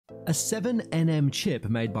A 7nm chip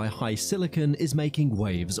made by HiSilicon is making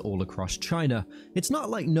waves all across China. It's not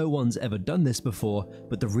like no one's ever done this before,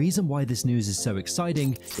 but the reason why this news is so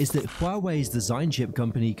exciting is that Huawei's design chip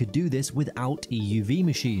company could do this without EUV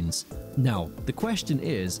machines. Now, the question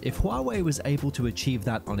is, if Huawei was able to achieve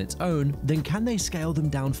that on its own, then can they scale them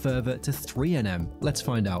down further to 3nm? Let's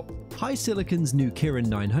find out. HiSilicon's new Kirin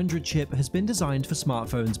 900 chip has been designed for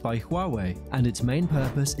smartphones by Huawei, and its main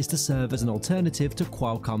purpose is to serve as an alternative to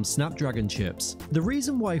Qualcomm Snapdragon chips. The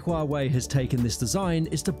reason why Huawei has taken this design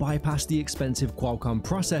is to bypass the expensive Qualcomm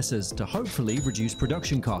processors to hopefully reduce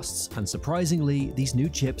production costs, and surprisingly, these new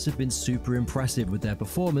chips have been super impressive with their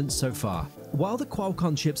performance so far. While the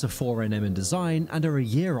Qualcomm chips are 4nm in design and are a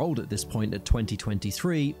year old at this point at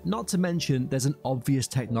 2023, not to mention there's an obvious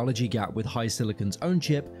technology gap with HiSilicon's own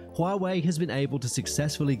chip, Huawei has been able to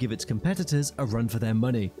successfully give its competitors a run for their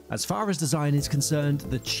money. As far as design is concerned,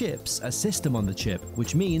 the chip's a system on the chip,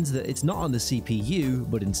 which means that it's not on the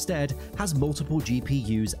CPU, but instead has multiple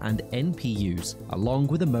GPUs and NPUs, along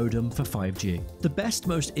with a modem for 5G. The best,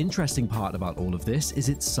 most interesting part about all of this is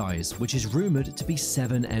its size, which is rumored to be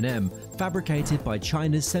 7nm, fabricated by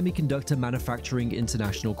China's Semiconductor Manufacturing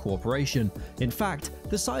International Corporation. In fact,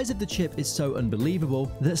 the size of the chip is so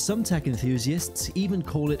unbelievable that some tech enthusiasts even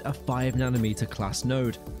call it a 5nm class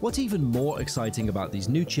node. What's even more exciting about these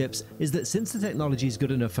new chips is that since the technology is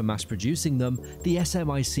good enough for mass producing them, the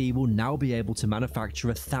SMIC will now be able to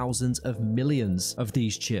manufacture thousands of millions of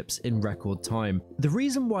these chips in record time. The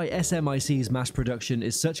reason why SMIC's mass production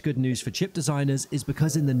is such good news for chip designers is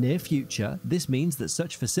because in the near future, this means that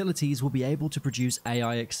such facilities will be able to produce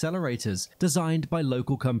AI accelerators designed by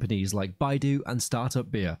local companies like Baidu and Startup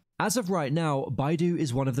Beer. As of right now, Baidu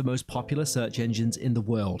is one of the most popular search engines in the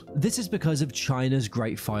world. This is because of China's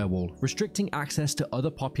Great Firewall, restricting access to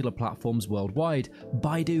other popular platforms worldwide.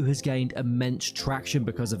 Baidu has gained immense traction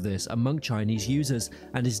because of this among Chinese users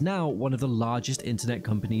and is now one of the largest internet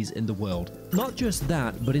companies in the world. Not just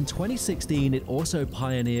that, but in 2016 it also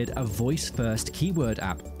pioneered a voice-first keyword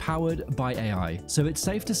app powered by AI. So it's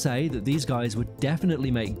safe to say that these guys would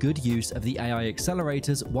definitely make good use of the AI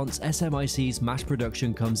accelerators once SMIC's mass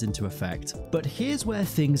production comes into effect. But here's where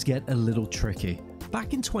things get a little tricky.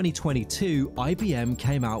 Back in 2022, IBM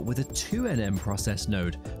came out with a 2nm process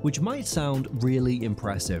node, which might sound really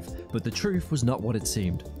impressive, but the truth was not what it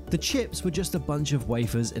seemed. The chips were just a bunch of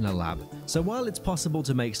wafers in a lab, so while it's possible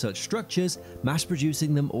to make such structures, mass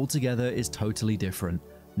producing them all together is totally different.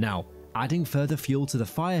 Now, adding further fuel to the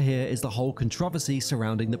fire here is the whole controversy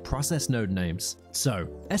surrounding the process node names. So,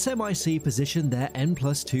 SMIC positioned their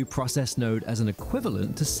N+2 process node as an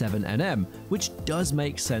equivalent to 7nm, which does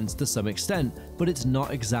make sense to some extent, but it's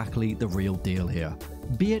not exactly the real deal here.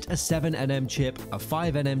 Be it a 7nm chip, a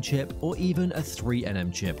 5nm chip, or even a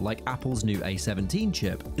 3nm chip like Apple's new A17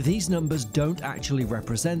 chip, these numbers don't actually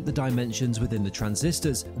represent the dimensions within the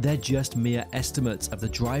transistors, they're just mere estimates of the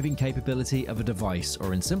driving capability of a device,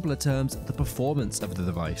 or in simpler terms, the performance of the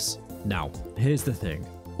device. Now, here's the thing.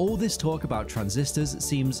 All this talk about transistors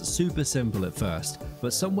seems super simple at first,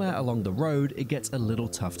 but somewhere along the road it gets a little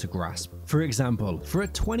tough to grasp. For example, for a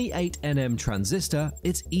 28nm transistor,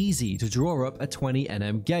 it's easy to draw up a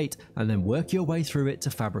 20nm gate and then work your way through it to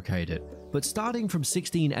fabricate it. But starting from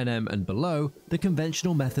 16nm and below, the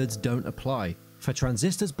conventional methods don't apply. For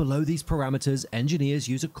transistors below these parameters, engineers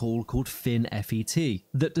use a call called FinFET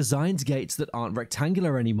that designs gates that aren't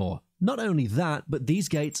rectangular anymore. Not only that, but these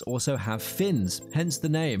gates also have fins, hence the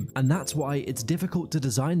name, and that's why it's difficult to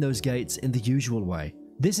design those gates in the usual way.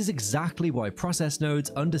 This is exactly why process nodes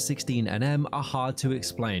under 16nm are hard to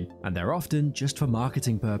explain, and they're often just for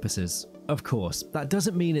marketing purposes. Of course, that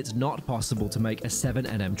doesn't mean it's not possible to make a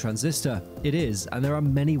 7nm transistor. It is, and there are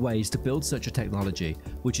many ways to build such a technology,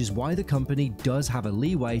 which is why the company does have a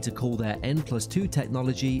leeway to call their N+2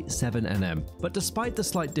 technology 7nm. But despite the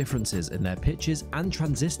slight differences in their pitches and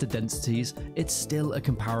transistor densities, it's still a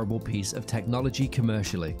comparable piece of technology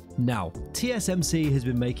commercially. Now, TSMC has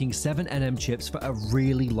been making 7nm chips for a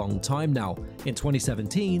really long time now. In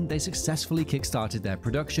 2017, they successfully kickstarted their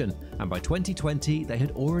production, and by 2020, they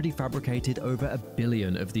had already fabricated over 1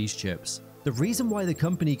 billion of these chips. The reason why the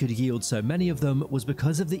company could yield so many of them was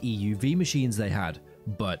because of the EUV machines they had,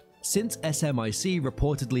 but since SMIC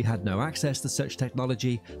reportedly had no access to such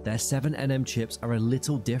technology, their 7nm chips are a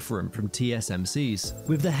little different from TSMC's.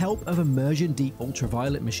 With the help of immersion deep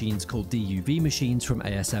ultraviolet machines called DUV machines from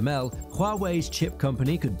ASML, Huawei's chip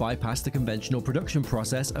company could bypass the conventional production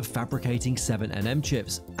process of fabricating 7nm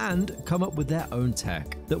chips and come up with their own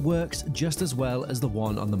tech that works just as well as the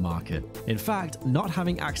one on the market. In fact, not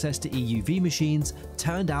having access to EUV machines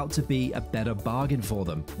turned out to be a better bargain for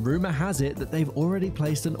them. Rumor has it that they've already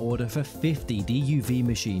placed an order order for 50 DUV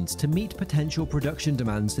machines to meet potential production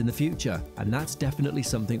demands in the future, and that's definitely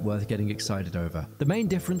something worth getting excited over. The main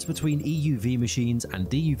difference between EUV machines and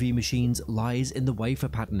DUV machines lies in the wafer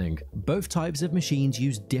patterning. Both types of machines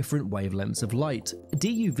use different wavelengths of light.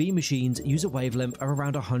 DUV machines use a wavelength of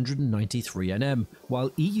around 193 nm, while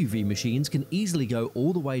EUV machines can easily go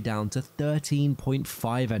all the way down to 13.5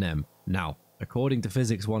 nm. Now, according to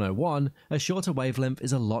Physics 101, a shorter wavelength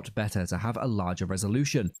is a lot better to have a larger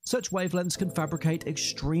resolution. Such wavelengths can fabricate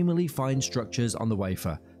extremely fine structures on the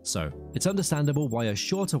wafer, so it's understandable why a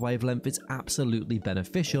shorter wavelength is absolutely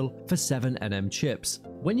beneficial for 7 nm chips.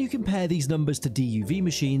 When you compare these numbers to DUV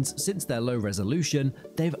machines, since they're low resolution,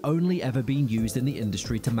 they've only ever been used in the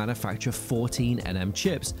industry to manufacture 14 nm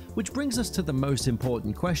chips, which brings us to the most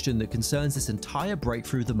important question that concerns this entire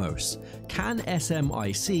breakthrough the most. Can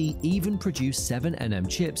SMIC even produce 7 nm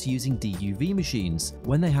chips using DUV machines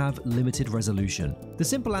when they have limited resolution? The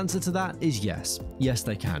simple answer to that is yes. Yes,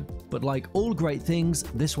 they can. But like all great things,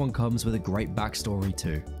 this one comes with a great backstory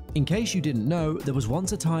too. In case you didn't know, there was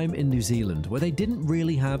once a time in New Zealand where they didn't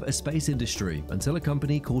really have a space industry until a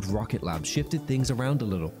company called Rocket Lab shifted things around a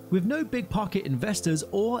little. With no big pocket investors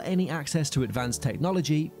or any access to advanced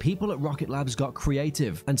technology, people at Rocket Labs got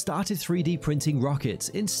creative and started 3D printing rockets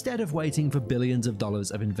instead of waiting for billions of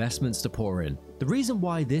dollars of investments to pour in. The reason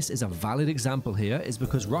why this is a valid example here is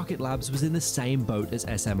because Rocket Labs was in the same boat as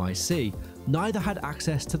SMIC. Neither had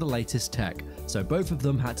access to the latest tech, so both of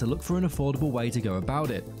them had to look for an affordable way to go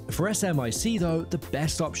about it. For SMIC though, the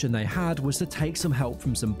best option they had was to take some help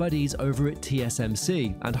from some buddies over at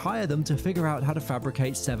TSMC and hire them to figure out how to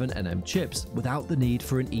fabricate 7 nm chips without the need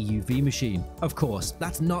for an EUV machine. Of course,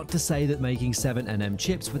 that's not to say that making 7 nm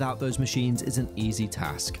chips without those machines is an easy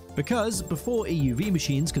task. Because before EUV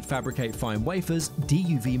machines could fabricate fine wafers,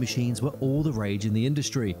 DUV machines were all the rage in the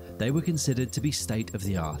industry. They were considered to be state of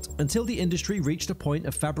the art, until the industry reached a point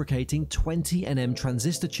of fabricating 20 nm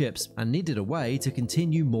transistor chips and needed a way to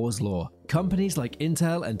continue Moore's law. Companies like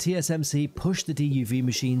Intel and TSMC pushed the DUV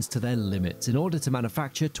machines to their limits in order to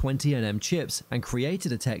manufacture 20 nm chips and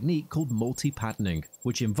created a technique called multi-patterning,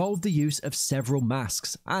 which involved the use of several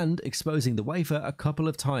masks and exposing the wafer a couple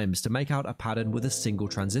of times to make out a pattern with a single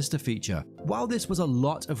transistor feature. While this was a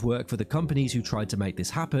lot of work for the companies who tried to make this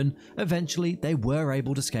happen, eventually they were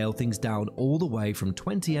able to scale things down all the way from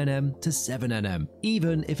 20 nm to 7 nm,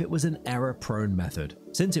 even if it was an error-prone method.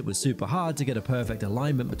 Since it was super hard to get a perfect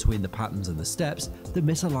alignment between the patterns and the steps, the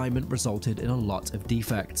misalignment resulted in a lot of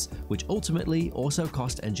defects, which ultimately also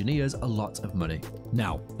cost engineers a lot of money.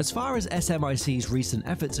 Now, as far as SMIC's recent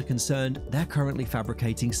efforts are concerned, they're currently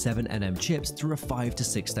fabricating 7 nm chips through a 5 to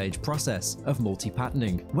 6 stage process of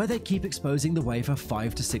multi-patterning, where they keep exposing the wafer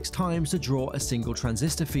 5 to 6 times to draw a single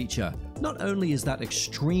transistor feature. Not only is that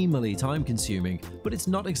extremely time-consuming, but it's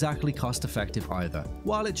not exactly cost-effective either.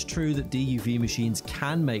 While it's true that DUV machines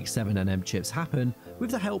can make 7 nm chips happen,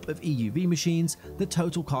 with the help of EUV machines, the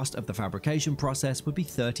total cost of the fabrication process would be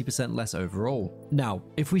 30% less overall. Now,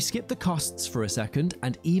 if we skip the costs for a second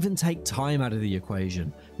and even take time out of the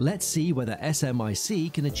equation, let's see whether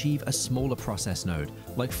SMIC can achieve a smaller process node,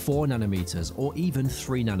 like 4 nanometers or even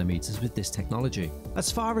 3 nanometers with this technology.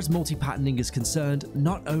 As far as multi-patterning is concerned,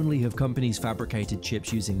 not only have companies fabricated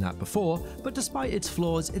chips using that before, but despite its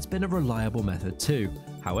flaws, it's been a reliable method too.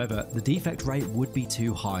 However, the defect rate would be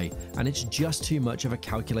too high, and it's just too much of a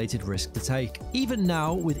calculated risk to take. Even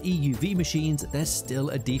now, with EUV machines, there's still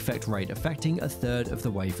a defect rate affecting 1/3 of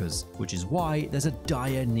the wafers, which is why there's a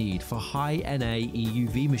dire need for high-NA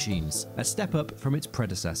EUV machines, a step up from its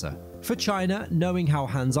predecessor. For China, knowing how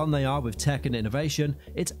hands-on they are with tech and innovation,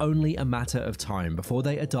 it's only a matter of time before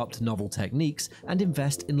they adopt novel techniques and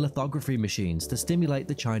invest in lithography machines to stimulate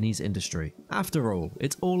the Chinese industry. After all,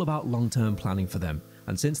 it's all about long-term planning for them,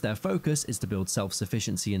 and since their focus is to build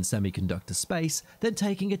self-sufficiency in semiconductor space, then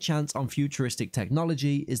taking a chance on futuristic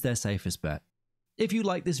technology is their safest bet. If you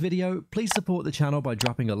like this video, please support the channel by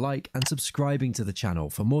dropping a like and subscribing to the channel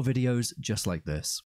for more videos just like this.